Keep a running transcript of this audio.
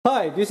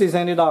Hi, this is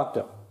Andy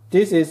Doctor.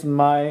 This is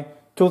my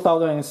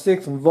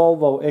 2006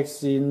 Volvo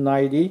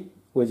XC90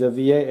 with a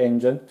V8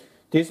 engine.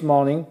 This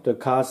morning the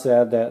car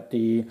said that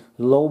the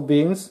low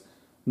beams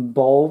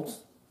bolts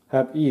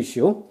have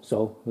issue,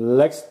 so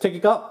let's take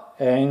it up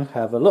and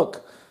have a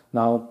look.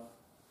 Now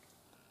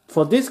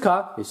for this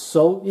car, it's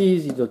so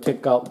easy to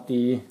take out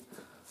the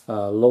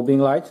low beam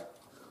light.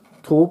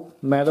 Two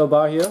metal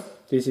bar here.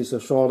 This is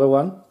a shorter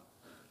one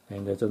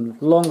and there's a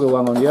longer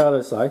one on the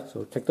other side,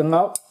 so take them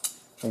out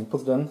and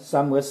put them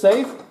somewhere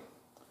safe,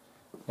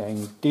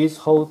 and this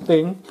whole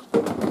thing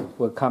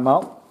will come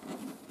out,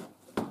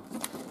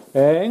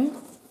 and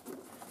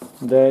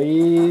there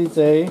is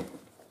a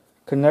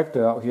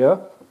connector out here.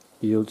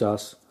 You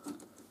just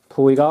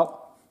pull it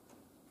out.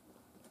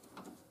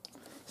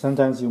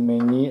 Sometimes you may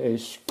need a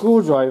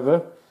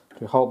screwdriver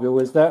to help you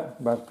with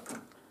that, but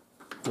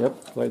yep,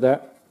 like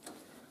that.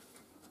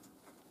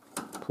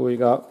 Pull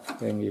it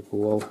out and it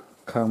will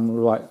come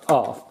right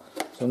off.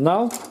 So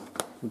now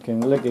we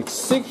can let it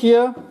sit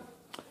here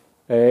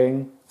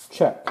and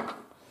check.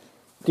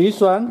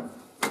 This one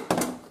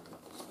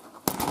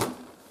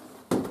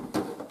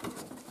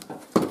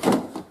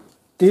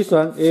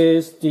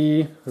is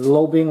the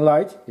low beam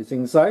light. It's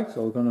inside,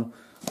 so we're gonna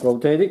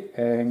rotate it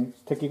and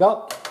take it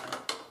out.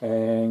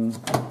 And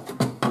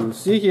you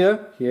see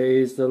here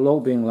is the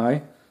low beam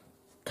light.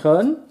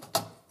 Turn,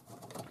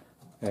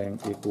 and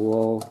it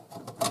will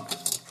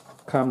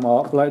come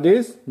off like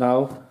this.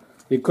 Now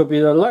it could be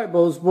the light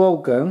bulb's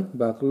broken,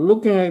 but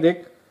looking at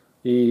it,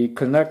 the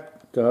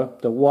connector,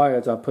 the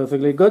wires are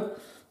perfectly good,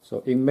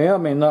 so it may or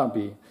may not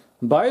be.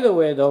 By the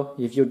way though,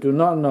 if you do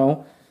not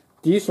know,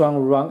 this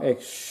one runs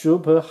at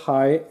super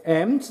high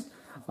amps,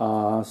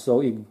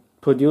 so it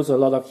produces a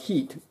lot of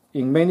heat.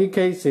 In many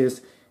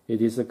cases,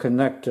 it is a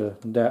connector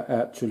that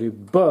actually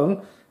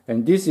burns,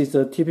 and this is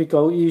a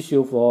typical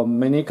issue for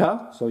many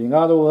cars. So in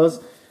other words,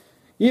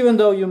 even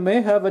though you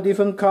may have a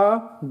different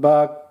car,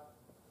 but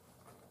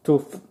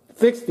to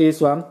fix this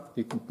one,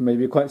 it may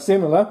be quite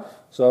similar.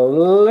 So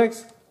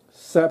let's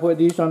separate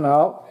this one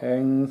out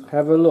and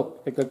have a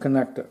look at the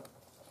connector.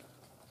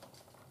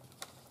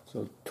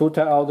 So two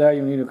tab out there,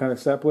 you need to kind of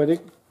separate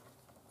it.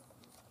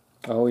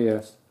 Oh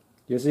yes,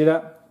 you see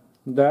that?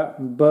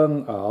 That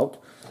burned out.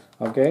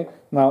 Okay,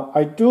 now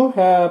I do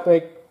have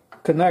a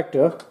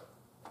connector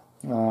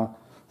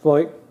for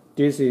it.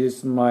 This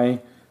is my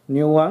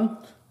new one.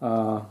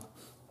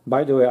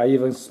 By the way, I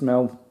even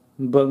smell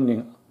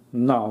burning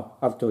now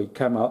after it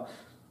came out.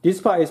 This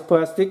part is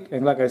plastic,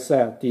 and like I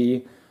said,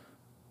 the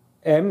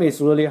amp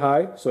is really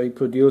high, so it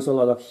produces a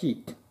lot of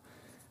heat.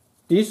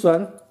 This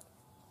one,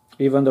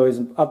 even though it's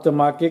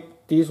aftermarket,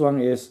 this one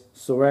is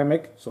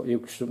ceramic, so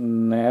it should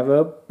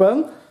never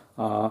burn.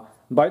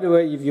 By the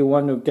way, if you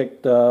want to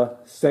get the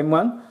same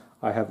one,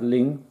 I have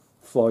link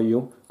for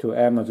you to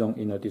Amazon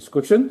in the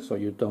description, so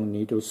you don't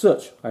need to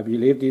search. I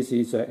believe this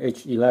is a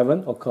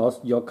H11. Of course,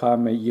 your car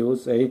may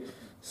use a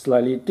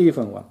slightly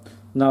different one.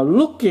 Now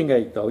looking at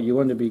it though, you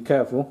want to be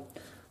careful.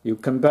 You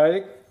compare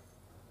it,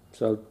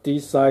 so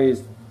this side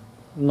is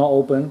not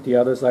open, the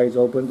other side is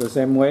open the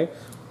same way.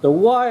 The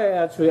wire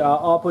actually are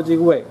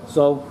opposite way,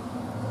 so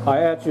I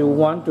actually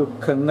want to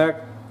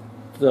connect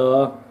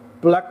the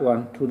black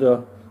one to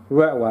the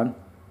red one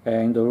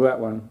and the red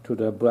one to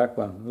the black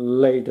one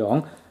later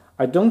on.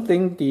 I don't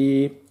think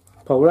the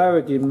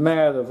polarity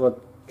matters for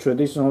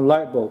traditional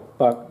light bulb,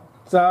 but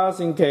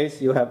just in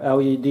case you have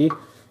LED,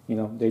 you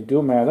know, they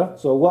do matter.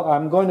 So what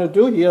I'm going to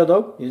do here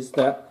though is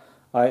that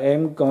I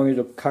am going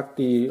to cut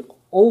the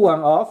old one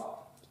off.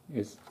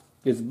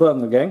 It's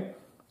burned again,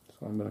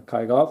 so I'm going to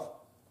cut it off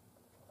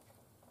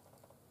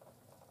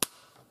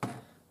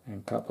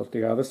and cut off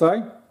the other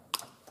side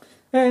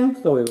and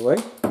throw it away.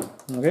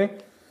 Okay,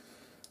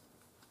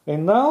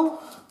 and now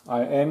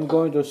I am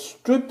going to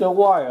strip the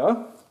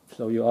wire,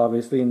 so you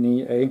obviously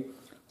need a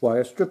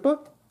wire stripper.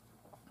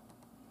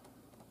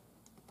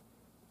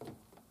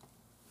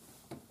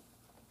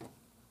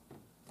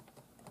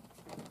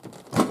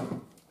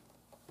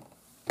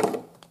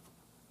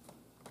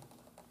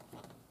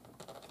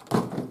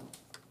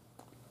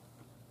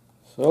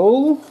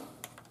 So,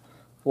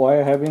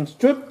 wire have been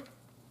stripped,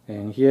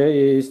 and here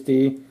is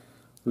the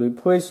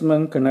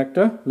replacement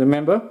connector.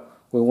 Remember,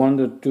 we want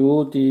to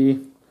do the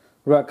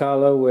red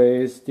color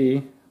with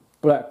the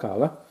black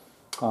color.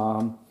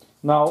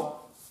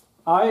 Now,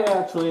 I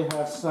actually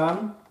have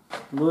some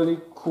really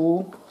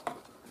cool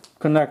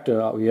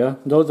connector out here.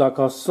 Those are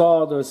called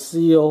solder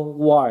seal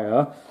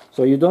wire.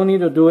 So you don't need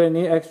to do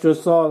any extra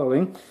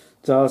soldering.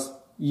 Just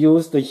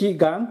use the heat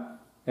gun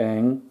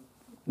and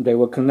they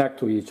will connect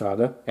to each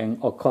other, and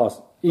of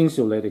course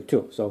insulated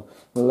too. So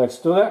let's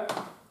do that.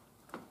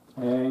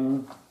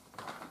 And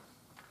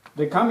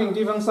they come in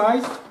different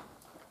size,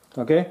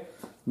 okay,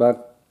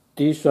 but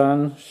this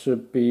one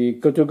should be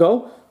good to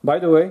go. By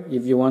the way,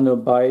 if you want to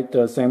buy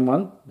the same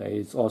one, there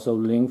is also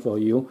a link for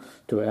you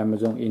to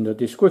Amazon in the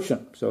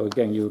description. So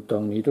again, you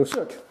don't need to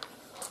search.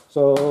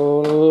 So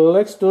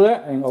let's do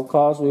that, and of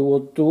course we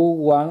will do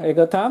one at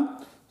a time.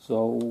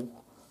 So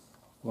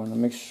want to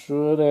make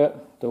sure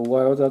that the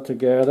wires are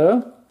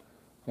together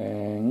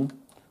and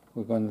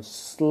we're going to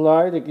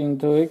slide it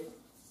into it.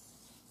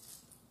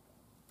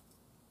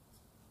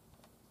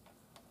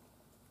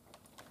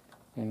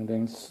 And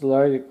then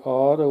slide it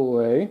all the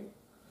way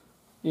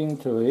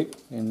into it.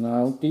 And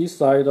now this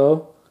side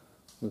though,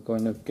 we're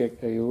going to get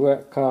a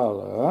red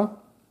color.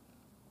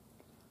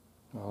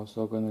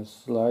 Also going to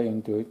slide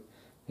into it.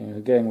 And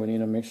again, we need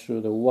to make sure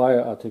the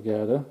wires are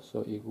together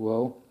so it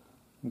will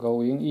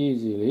go in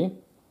easily.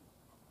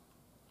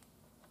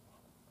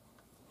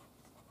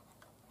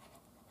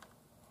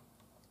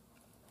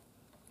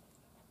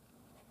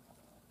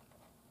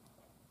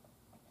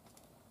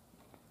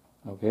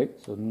 Okay,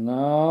 so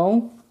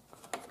now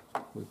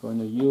we're going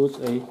to use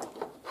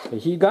a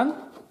heat gun.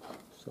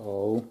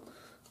 So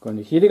going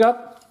to heat it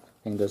up,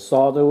 and the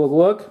solder will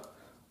work.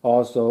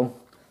 Also,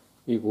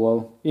 it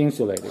will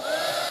insulate it.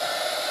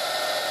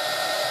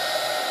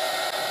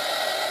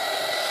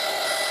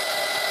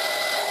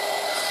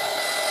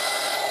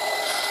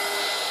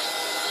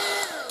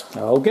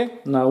 Okay,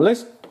 now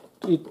let's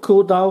it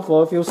cool down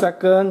for a few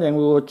seconds, and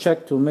we will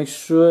check to make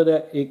sure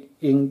that it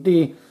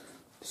indeed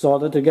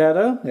soldered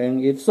together.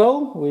 And if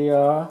so, we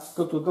are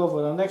good to go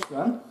for the next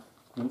one.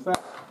 In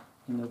fact,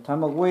 in the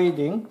time of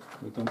waiting,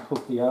 we can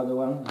put the other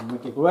one and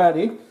make it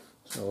ready.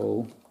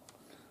 So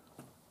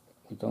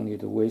we don't need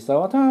to waste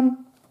our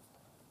time.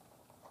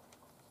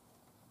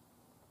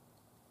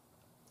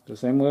 The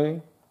same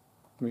way,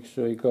 make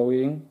sure you go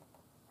in.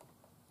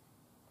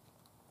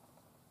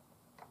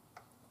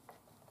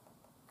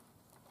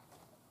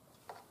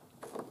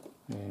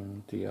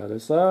 And the other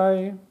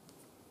side.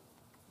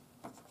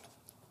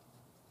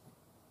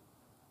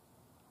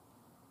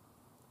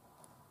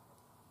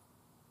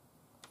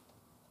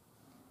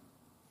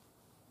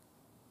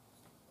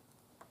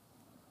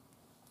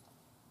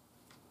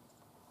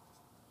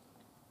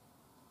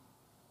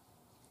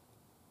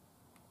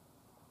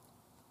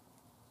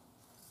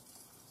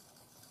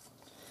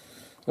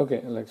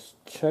 Okay, let's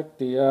check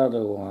the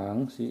other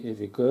one, see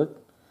if it's good.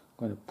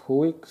 I'm going to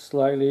pull it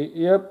slightly.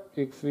 Yep,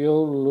 it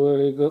feels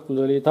really good,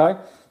 really tight.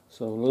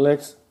 So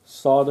let's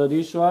solder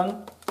this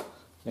one,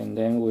 and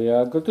then we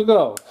are good to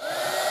go.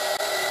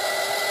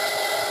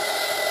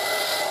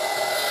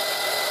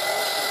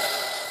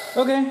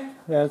 Okay,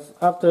 that's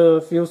after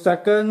a few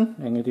seconds,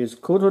 and it is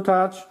cool to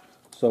touch.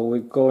 So we're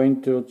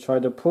going to try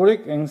to pull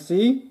it and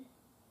see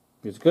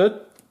it's good.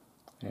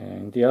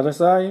 And the other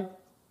side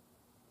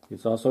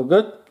is also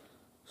good.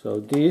 So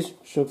this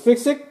should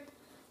fix it.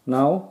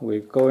 Now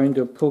we're going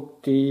to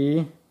put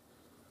the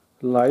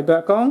light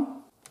back on.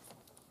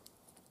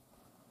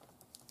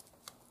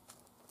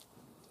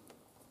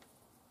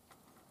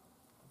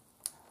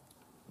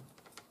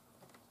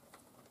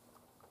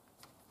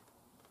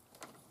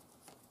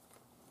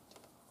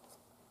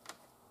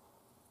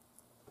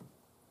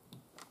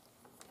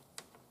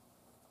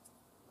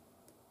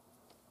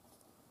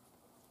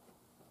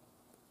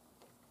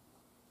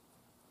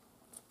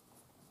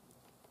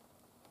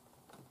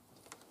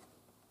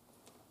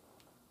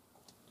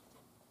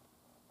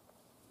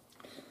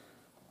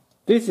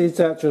 This is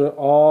actually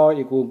all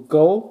it will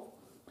go.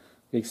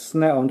 It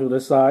snaps onto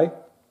the side,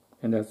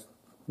 and that's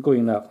good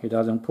enough. It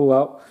doesn't pull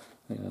out.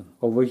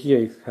 Over here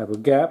it have a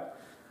gap.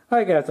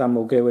 I guess I'm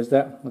okay with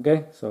that.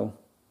 Okay, so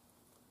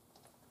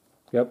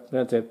yep,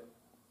 that's it.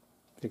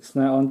 It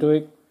snaps onto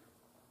it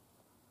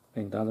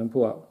and doesn't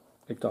pull out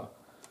at all.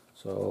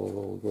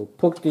 So we'll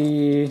put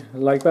the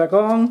light back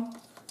on,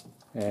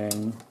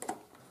 and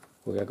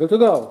we are good to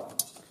go.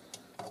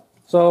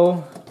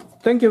 So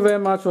thank you very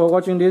much for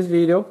watching this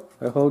video.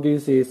 I hope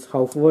this is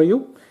helpful for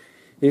you.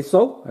 If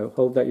so, I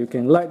hope that you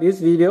can like this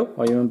video,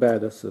 or even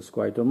better,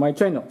 subscribe to my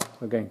channel.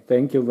 Again,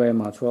 thank you very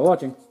much for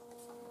watching.